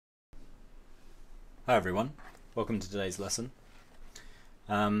Hi everyone, welcome to today's lesson.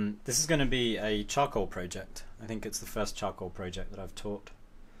 This is going to be a charcoal project. I think it's the first charcoal project that I've taught.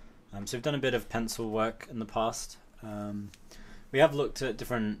 So we've done a bit of pencil work in the past. We have looked at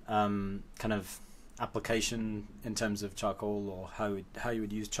different kind of application in terms of charcoal, or how you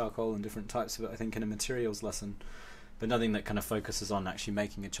would use charcoal and different types of it, I think, in a materials lesson, but nothing that kind of focuses on actually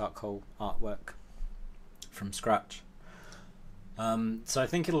making a charcoal artwork from scratch. So I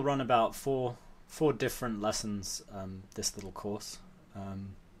think it'll run about four different lessons, this little course.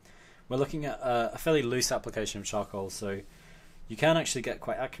 We're looking at a fairly loose application of charcoal, so you can actually get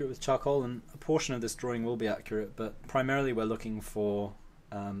quite accurate with charcoal, and a portion of this drawing will be accurate, but primarily we're looking for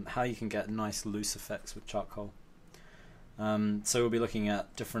how you can get nice loose effects with charcoal. So we'll be looking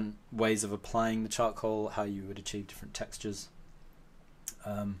at different ways of applying the charcoal, how you would achieve different textures,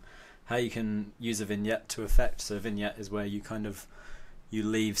 how you can use a vignette to effect. So a vignette is where you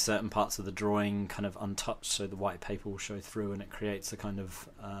leave certain parts of the drawing kind of untouched, so the white paper will show through, and it creates a kind of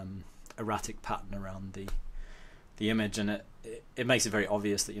erratic pattern around the image, and it makes it very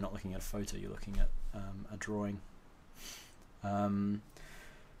obvious that you're not looking at a photo, you're looking at a drawing.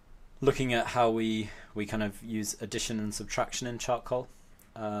 Looking at how we kind of use addition and subtraction in charcoal,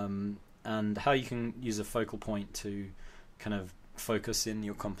 and how you can use a focal point to kind of focus in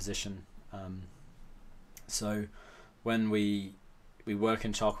your composition. So when we work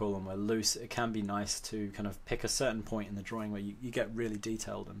in charcoal and we're loose, it can be nice to kind of pick a certain point in the drawing where you get really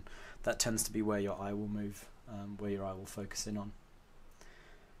detailed, and that tends to be where your eye will move, where your eye will focus in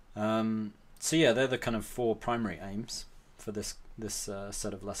on. So yeah, they're the kind of four primary aims for this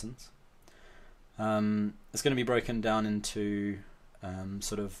set of lessons. It's going to be broken down into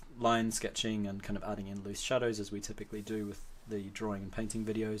sort of line sketching and kind of adding in loose shadows, as we typically do with the drawing and painting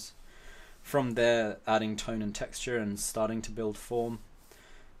videos. From there, adding tone and texture and starting to build form.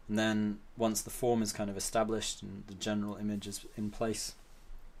 And then once the form is kind of established and the general image is in place,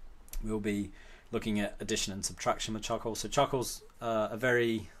 we'll be looking at addition and subtraction with charcoal. So charcoal's a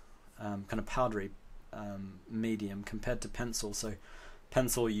very kind of powdery medium compared to pencil. So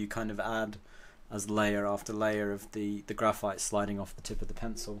pencil you kind of add as layer after layer of the graphite sliding off the tip of the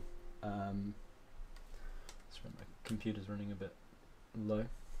pencil. Sorry, my computer's running a bit low.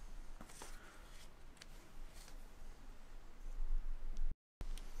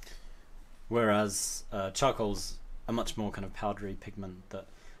 Whereas charcoal's a much more kind of powdery pigment that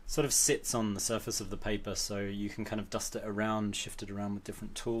sort of sits on the surface of the paper, so you can kind of dust it around, shift it around with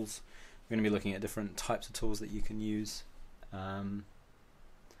different tools. We're going to be looking at different types of tools that you can use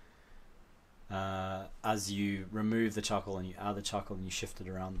as you remove the charcoal and you add the charcoal and you shift it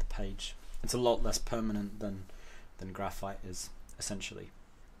around the page. It's a lot less permanent than graphite is, essentially.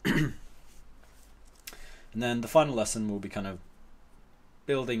 And then the final lesson will be kind of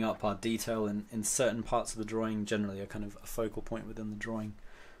building up our detail in certain parts of the drawing, generally a kind of a focal point within the drawing,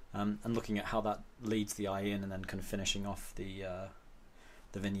 and looking at how that leads the eye in, and then kind of finishing off the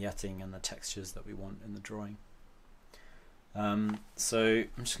vignetting and the textures that we want in the drawing. So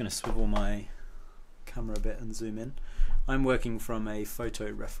I'm just going to swivel my camera a bit and zoom in. I'm working from a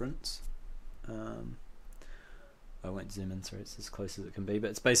photo reference. I won't zoom in, sorry, it's as close as it can be,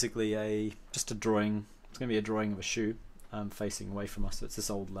 but it's basically just a drawing. It's going to be a drawing of a shoe facing away from us. So it's this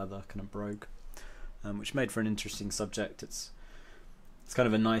old leather kind of brogue, which made for an interesting subject. It's kind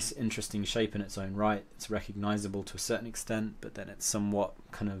of a nice, interesting shape in its own right. It's recognizable to a certain extent, but then it's somewhat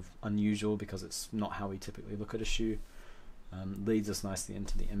kind of unusual because it's not how we typically look at a shoe. Leads us nicely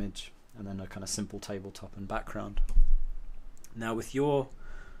into the image, and then a kind of simple tabletop and background. Now with your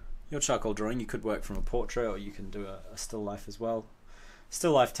charcoal drawing, you could work from a portrait, or you can do a still life as well.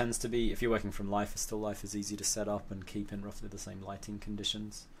 Still life tends to be, if you're working from life, a still life is easy to set up and keep in roughly the same lighting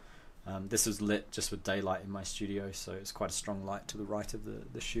conditions. This was lit just with daylight in my studio, so it's quite a strong light to the right of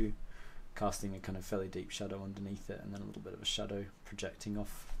the shoe, casting a kind of fairly deep shadow underneath it, and then a little bit of a shadow projecting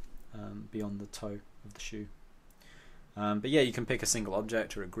off beyond the toe of the shoe. But yeah, you can pick a single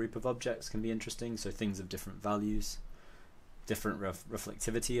object, or a group of objects can be interesting, so things of different values, different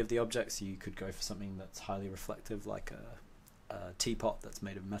reflectivity of the objects. So you could go for something that's highly reflective, like a teapot that's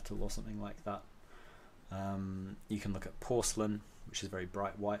made of metal or something like that. You can look at porcelain, which is very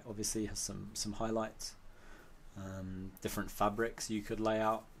bright white, obviously has some highlights. Different fabrics you could lay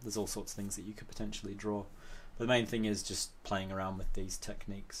out. There's all sorts of things that you could potentially draw. But the main thing is just playing around with these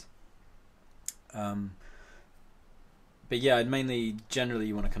techniques. But yeah, generally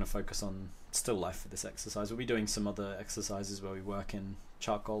you want to kind of focus on still life for this exercise. We'll be doing some other exercises where we work in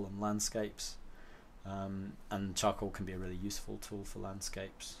charcoal and landscapes. And charcoal can be a really useful tool for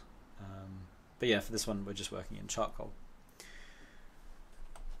landscapes. But yeah, for this one we're just working in charcoal.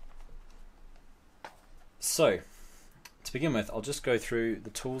 So, to begin with, I'll just go through the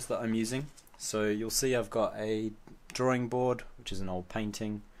tools that I'm using. So you'll see I've got a drawing board, which is an old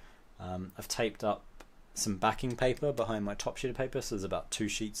painting. I've taped up some backing paper behind my top sheet of paper, so there's about 2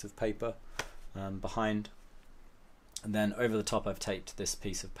 sheets of paper behind. And then over the top I've taped this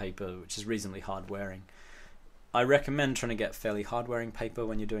piece of paper, which is reasonably hard wearing. I recommend trying to get fairly hard wearing paper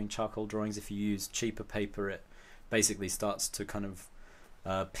when you're doing charcoal drawings. If you use cheaper paper, it basically starts to kind of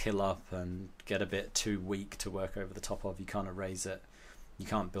pill up and get a bit too weak to work over the top of. You can't erase it, you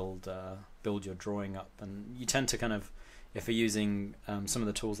can't build your drawing up, and you tend to kind of, if you're using some of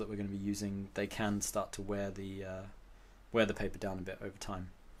the tools that we're going to be using, they can start to wear the paper down a bit over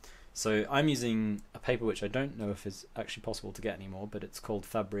time. So I'm using a paper which I don't know if is actually possible to get anymore, but it's called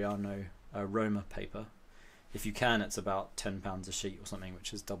Fabriano Roma paper. If you can, it's about £10 a sheet or something,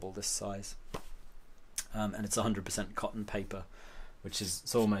 which is double this size, and it's 100% cotton paper, which is,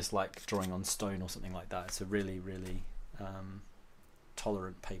 it's almost like drawing on stone or something like that. It's a really, really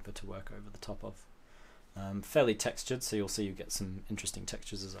tolerant paper to work over the top of. Fairly textured, so you'll see you get some interesting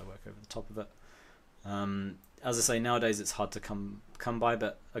textures as I work over the top of it. As I say, nowadays it's hard to come by,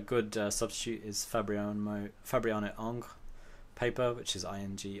 but a good substitute is Fabriano Ingres paper, which is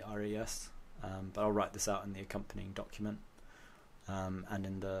INGRES. But I'll write this out in the accompanying document, and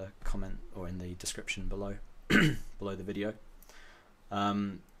in the comment or in the description below below the video.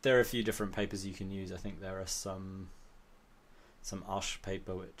 There are a few different papers you can use. I think there are some Ash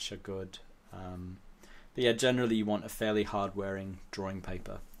paper which are good. But yeah, generally you want a fairly hard wearing drawing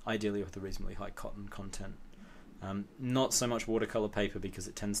paper, ideally with a reasonably high cotton content. Not so much watercolor paper, because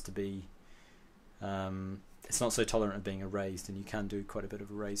it tends to be it's not so tolerant of being erased, and you can do quite a bit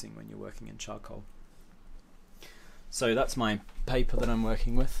of erasing when you're working in charcoal. So that's my paper that I'm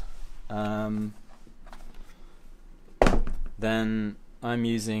working with. Then I'm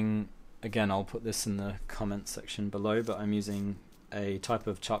using, again, I'll put this in the comments section below, but I'm using a type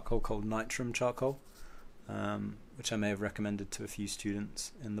of charcoal called Nitram Charcoal, which I may have recommended to a few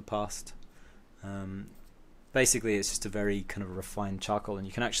students in the past. Basically it's just a very kind of refined charcoal, and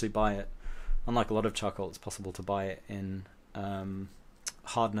you can actually buy it, unlike a lot of charcoal, it's possible to buy it in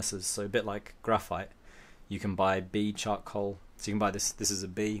hardnesses, so a bit like graphite. You can buy B charcoal, so you can buy this is a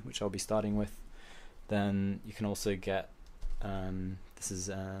B, which I'll be starting with. Then you can also get this is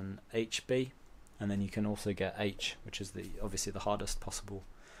an HB, and then you can also get H, which is obviously the hardest possible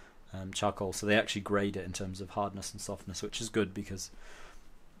charcoal. So they actually grade it in terms of hardness and softness, which is good, because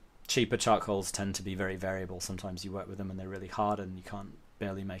cheaper charcoals tend to be very variable. Sometimes you work with them and they're really hard and you can't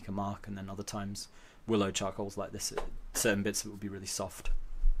barely make a mark, and then other times willow charcoals like this, certain bits of it will be really soft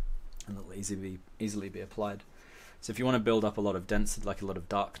and it'll easily be applied. So if you want to build up a lot of density, like a lot of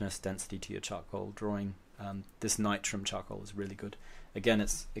density to your charcoal drawing, this Nitram Charcoal is really good. Again,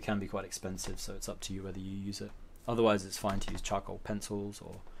 it can be quite expensive, so it's up to you whether you use it. Otherwise it's fine to use charcoal pencils,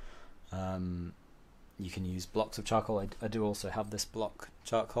 or you can use blocks of charcoal. I do also have this block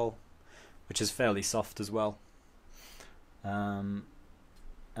charcoal, which is fairly soft as well. And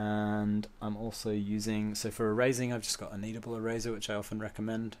I'm also using, so for erasing, I've just got a Kneadable eraser, which I often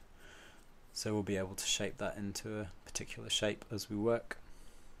recommend. So we'll be able to shape that into a particular shape as we work.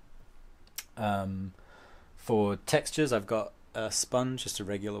 For textures, I've got a sponge, just a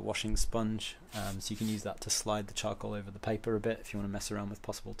regular washing sponge, so you can use that to slide the charcoal over the paper a bit if you want to mess around with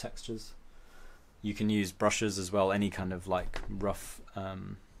possible textures. You can use brushes as well, any kind of like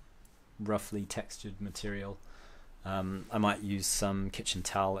roughly textured material. I might use some kitchen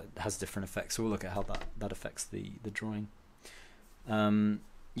towel. It has different effects, so we'll look at how that affects the drawing.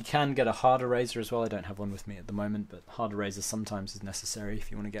 You can get a hard eraser as well. I don't have one with me at the moment, but hard eraser sometimes is necessary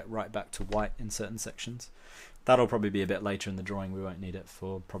if you want to get right back to white in certain sections. That'll probably be a bit later in the drawing. We won't need it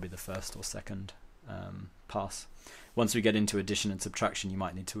for probably the first or second pass. Once we get into addition and subtraction, you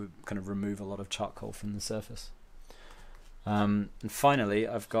might need to kind of remove a lot of charcoal from the surface. And finally,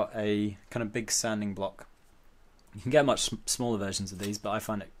 I've got a kind of big sanding block. You can get much smaller versions of these, but I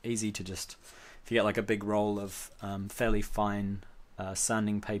find it easy to just, if you get like a big roll of fairly fine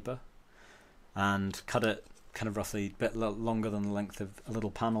sanding paper, and cut it kind of roughly a bit longer than the length of a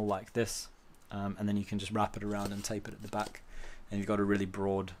little panel like this, and then you can just wrap it around and tape it at the back, and you've got a really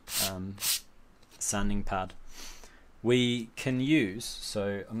broad sanding pad. We can use,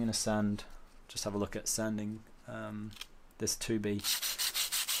 so I'm going to just have a look at sanding this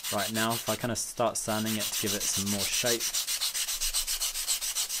 2B right now. If I kind of start sanding it to give it some more shape,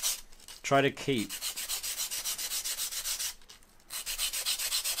 try to keep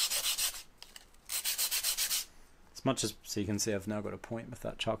as much as, so you can see I've now got a point with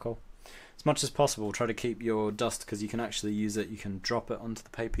that charcoal. As much as possible, try to keep your dust, because you can actually use it, you can drop it onto the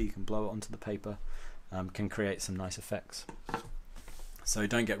paper, you can blow it onto the paper, can create some nice effects. So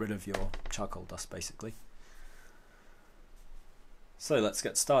don't get rid of your charcoal dust, basically. So let's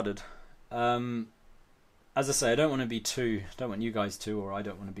get started. As I say, I don't want you guys to, or I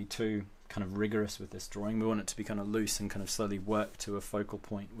don't want to be too kind of rigorous with this drawing. We want it to be kind of loose and kind of slowly work to a focal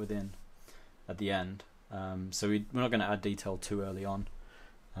point within at the end. So we're not going to add detail too early on,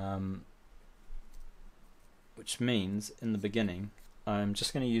 which means in the beginning I'm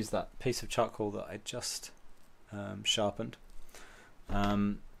just going to use that piece of charcoal that I just sharpened,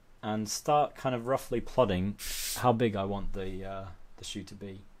 and start kind of roughly plotting how big I want the shoe to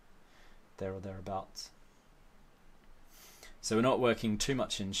be, there or thereabouts. So we're not working too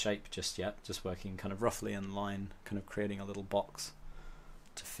much in shape just yet, just working kind of roughly in line, kind of creating a little box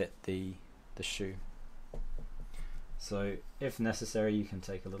to fit the shoe. So if necessary, you can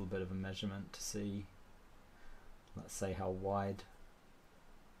take a little bit of a measurement to see, let's say, how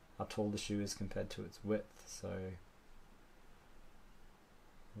tall the shoe is compared to its width. So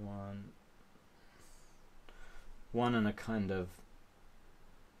one and a kind of,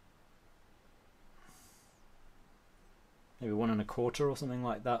 maybe 1 1/4 or something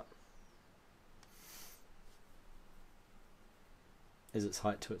like that is its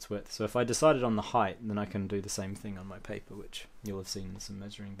height to its width. So if I decided on the height, then I can do the same thing on my paper, which you'll have seen in some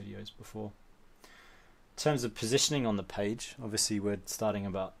measuring videos before. In terms of positioning on the page, obviously we're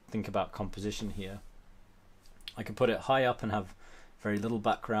think about composition here. I can put it high up and have very little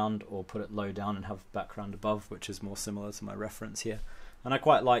background, or put it low down and have background above, which is more similar to my reference here. And I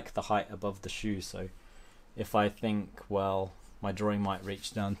quite like the height above the shoe, so if I think, well, my drawing might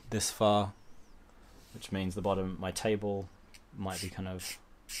reach down this far, which means the bottom, my table might be kind of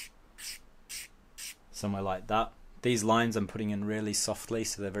somewhere like that. These lines I'm putting in really softly,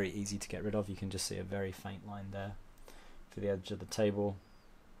 so they're very easy to get rid of. You can just see a very faint line there for the edge of the table.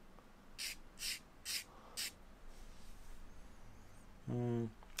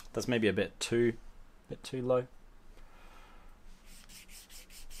 That's maybe a bit too low.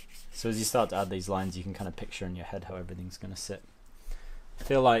 So as you start to add these lines, you can kind of picture in your head how everything's going to sit. I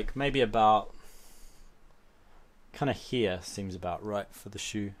feel like maybe about kind of here seems about right for the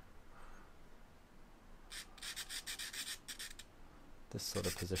shoe. This sort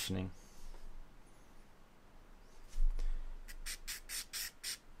of positioning.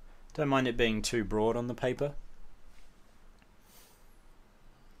 Don't mind it being too broad on the paper.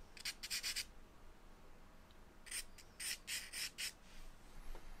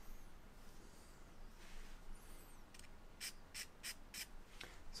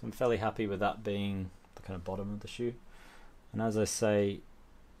 So I'm fairly happy with that being the kind of bottom of the shoe. And as I say,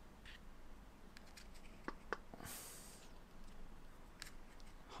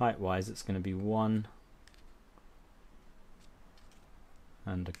 height wise it's going to be 1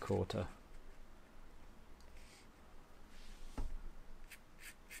 1/4.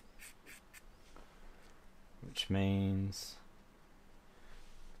 Which means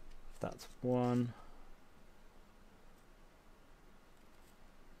if that's 1,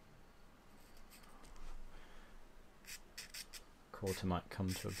 quarter might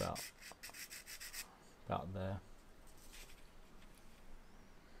come to about there.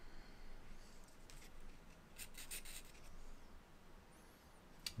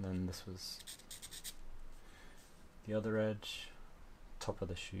 And then this was the other edge. Top of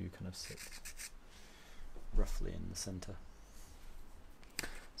the shoe kind of sits roughly in the center.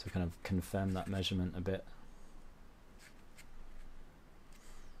 So kind of confirm that measurement a bit.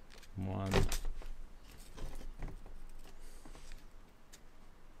 1.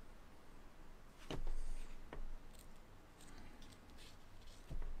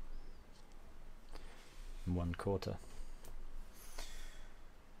 and 1/4.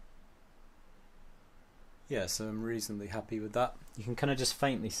 Yeah, so I'm reasonably happy with that. You can kind of just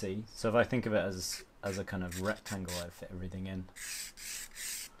faintly see. So if I think of it as a kind of rectangle, I fit everything in.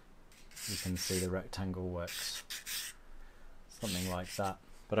 You can see the rectangle works something like that.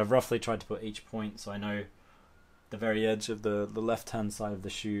 But I've roughly tried to put each point, so I know the very edge of the left-hand side of the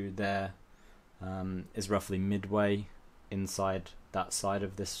shoe there is roughly midway inside that side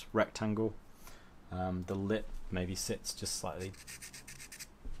of this rectangle. The lip maybe sits just slightly,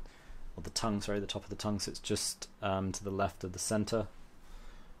 or the tongue, sorry, the top of the tongue sits just to the left of the center.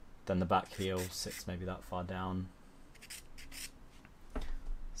 Then the back heel sits maybe that far down,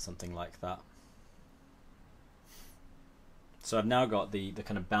 something like that. So I've now got the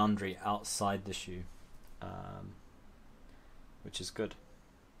kind of boundary outside the shoe, which is good.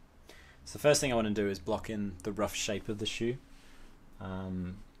 So the first thing I want to do is block in the rough shape of the shoe,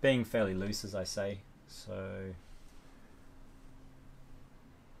 being fairly loose, as I say. So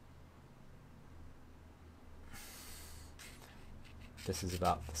This is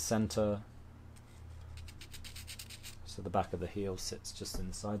about the center. So the back of the heel sits just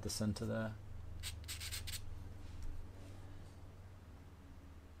inside the center there.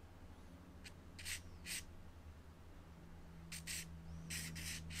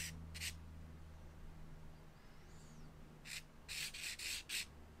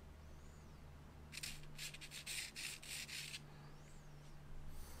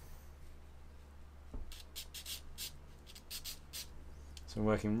 So I'm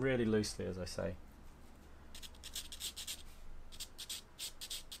working really loosely, as I say.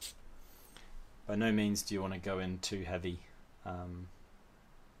 By no means do you want to go in too heavy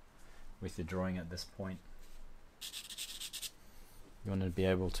with your drawing at this point. You want to be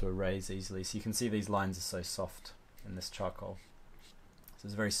able to erase easily. So you can see these lines are so soft in this charcoal. So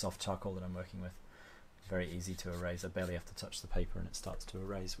it's a very soft charcoal that I'm working with. Very easy to erase. I barely have to touch the paper and it starts to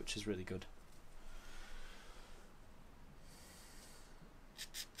erase, which is really good.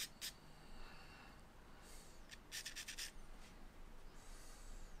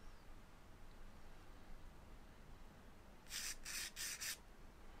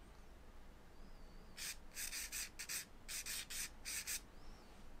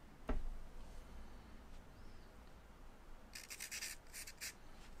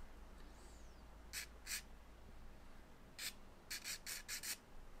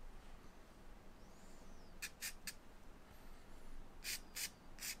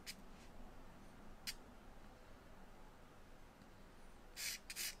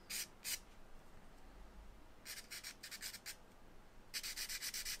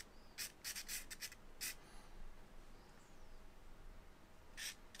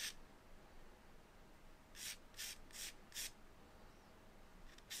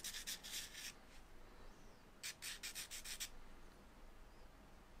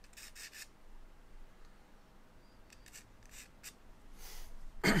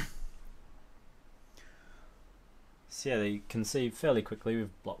 So yeah, you can see fairly quickly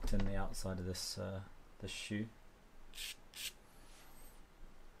we've blocked in the outside of this this shoe.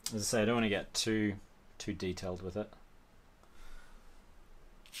 As I say, I don't want to get too detailed with it.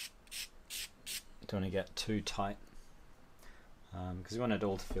 Don't want to get too tight because we want it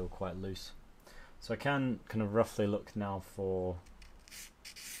all to feel quite loose. So I can kind of roughly look now for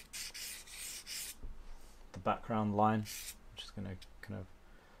the background line. I'm just going to kind of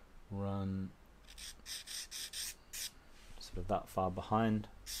run sort of that far behind,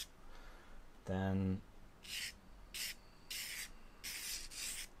 then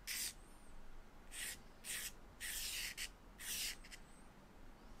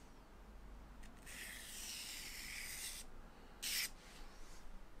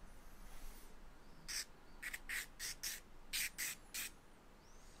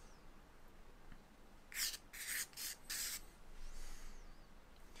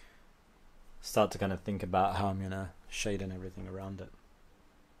start to kind of think about how I'm going to shade and everything around it.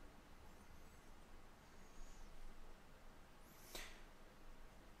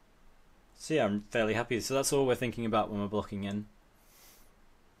 So yeah, I'm fairly happy. So that's all we're thinking about when we're blocking in.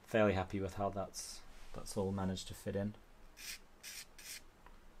 Fairly happy with how that's all managed to fit in.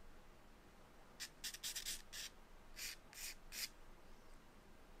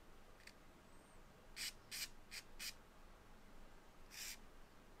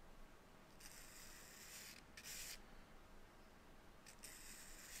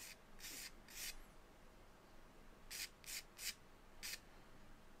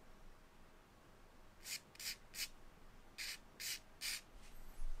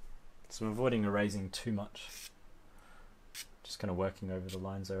 So I'm avoiding erasing too much, just kind of working over the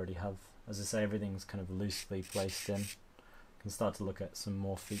lines I already have. As I say, everything's kind of loosely placed in. I can start to look at some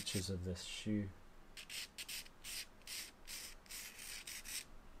more features of this shoe.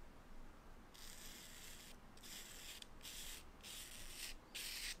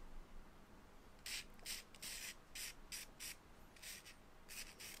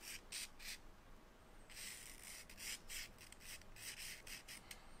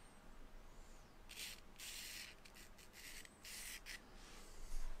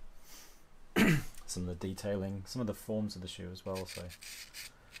 Some of the detailing, some of the forms of the shoe as well, so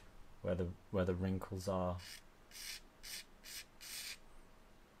where the wrinkles are.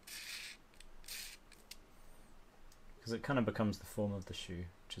 Because it kind of becomes the form of the shoe,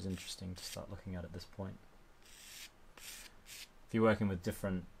 which is interesting to start looking at this point. If you're working with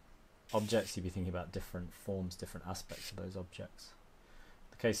different objects, you'd be thinking about different forms, different aspects of those objects.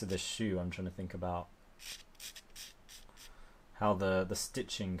 In the case of this shoe, I'm trying to think about how the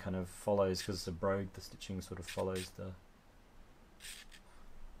stitching kind of follows, because it's a brogue, the stitching sort of follows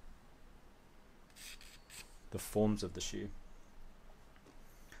the forms of the shoe.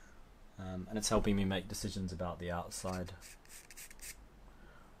 and it's helping me make decisions about the outside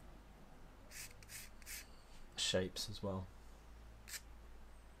shapes as well.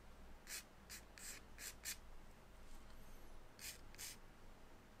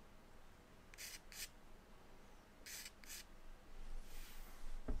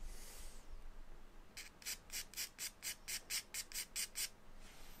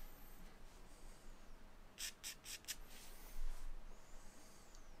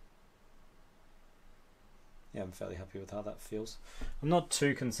 Yeah, I'm fairly happy with how that feels. I'm not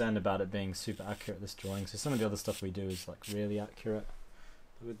too concerned about it being super accurate, this drawing. So some of the other stuff we do is like really accurate.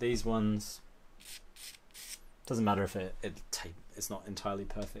 But with these ones, doesn't matter if it's not entirely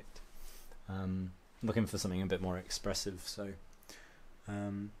perfect. Looking for something a bit more expressive. So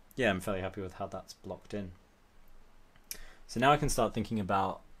yeah, I'm fairly happy with how that's blocked in. So now I can start thinking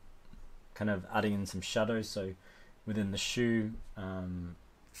about kind of adding in some shadows. So within the shoe,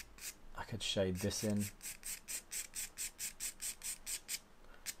 I could shade this in.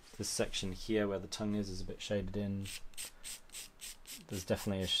 This section here where the tongue is a bit shaded in. There's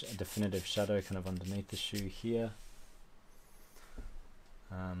definitely a definitive shadow kind of underneath the shoe here.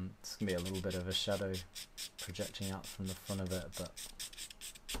 It's going to be a little bit of a shadow projecting out from the front of it, but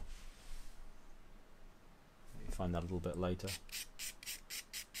you find that a little bit later.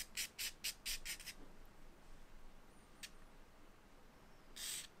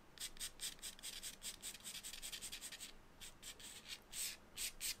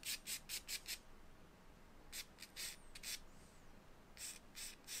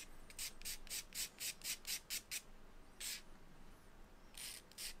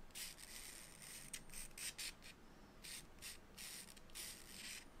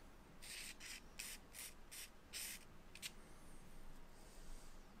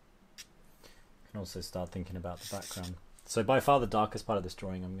 Also start thinking about the background. So by far the darkest part of this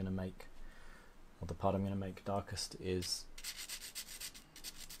drawing I'm going to make, or the part I'm going to make darkest, is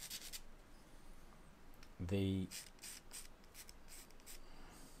the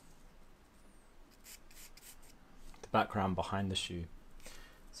background behind the shoe.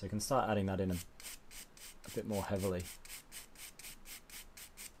 So you can start adding that in a bit more heavily.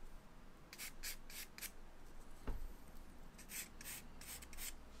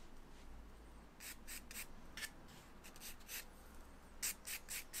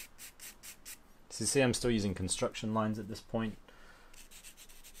 So you see I'm still using construction lines at this point.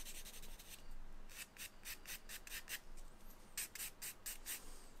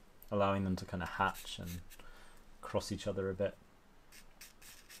 Allowing them to kind of hatch and cross each other a bit.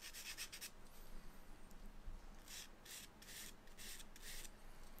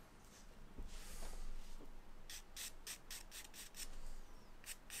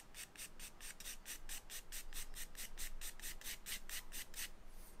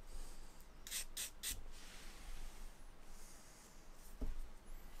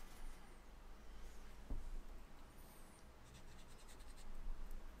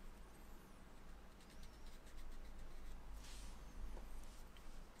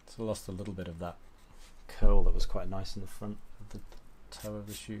 So I lost a little bit of that curl that was quite nice in the front of the toe of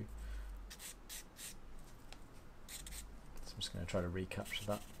the shoe. So I'm just going to try to recapture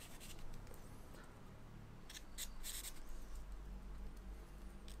that.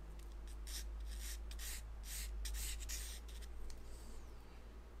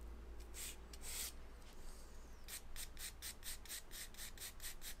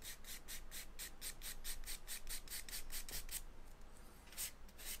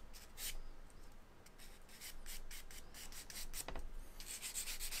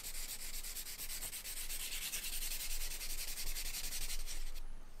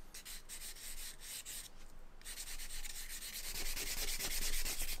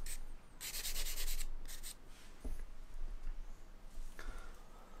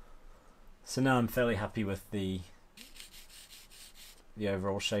 So now I'm fairly happy with the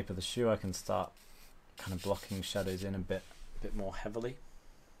overall shape of the shoe. I can start kind of blocking shadows in a bit more heavily.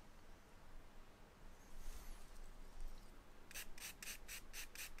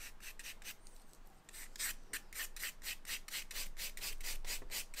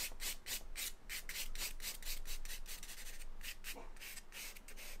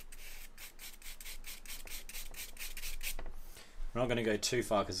 We're not going to go too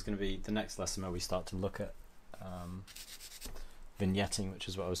far because it's going to be the next lesson where we start to look at vignetting, which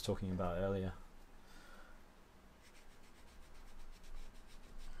is what I was talking about earlier.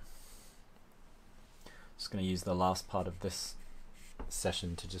 Just going to use the last part of this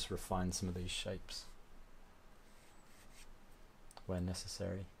session to just refine some of these shapes where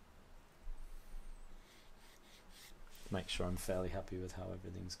necessary. Make sure I'm fairly happy with how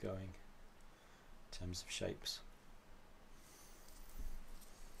everything's going. in terms of shapes.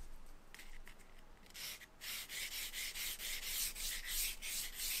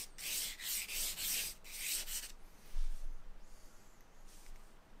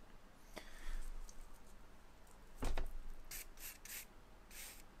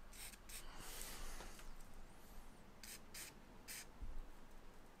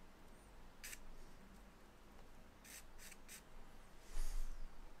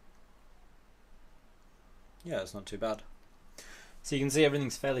 Yeah, it's not too bad. So you can see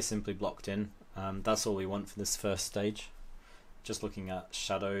everything's fairly simply blocked in. That's all we want for this first stage. Just looking at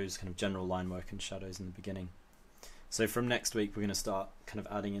shadows, kind of general line work and shadows in the beginning. So from next week we're going to start kind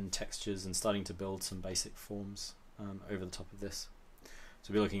of adding in textures and starting to build some basic forms over the top of this.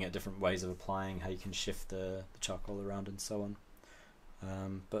 So we'll be looking at different ways of applying, how you can shift the charcoal around and so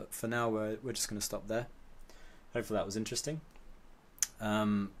on. But for now we're just going to stop there. Hopefully that was interesting.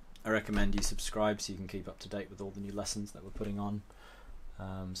 I recommend you subscribe so you can keep up to date with all the new lessons that we're putting on.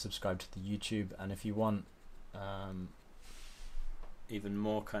 Subscribe to the YouTube, and if you want even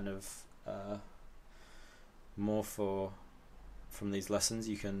more kind of from these lessons,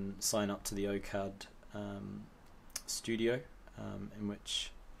 you can sign up to the OCAD studio, in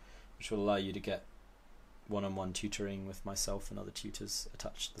which will allow you to get one-on-one tutoring with myself and other tutors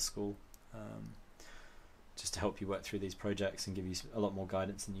attached to the school. Just to help you work through these projects and give you a lot more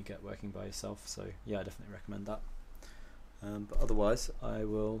guidance than you get working by yourself. So yeah, I definitely recommend that. But otherwise, I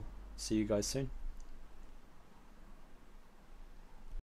will see you guys soon.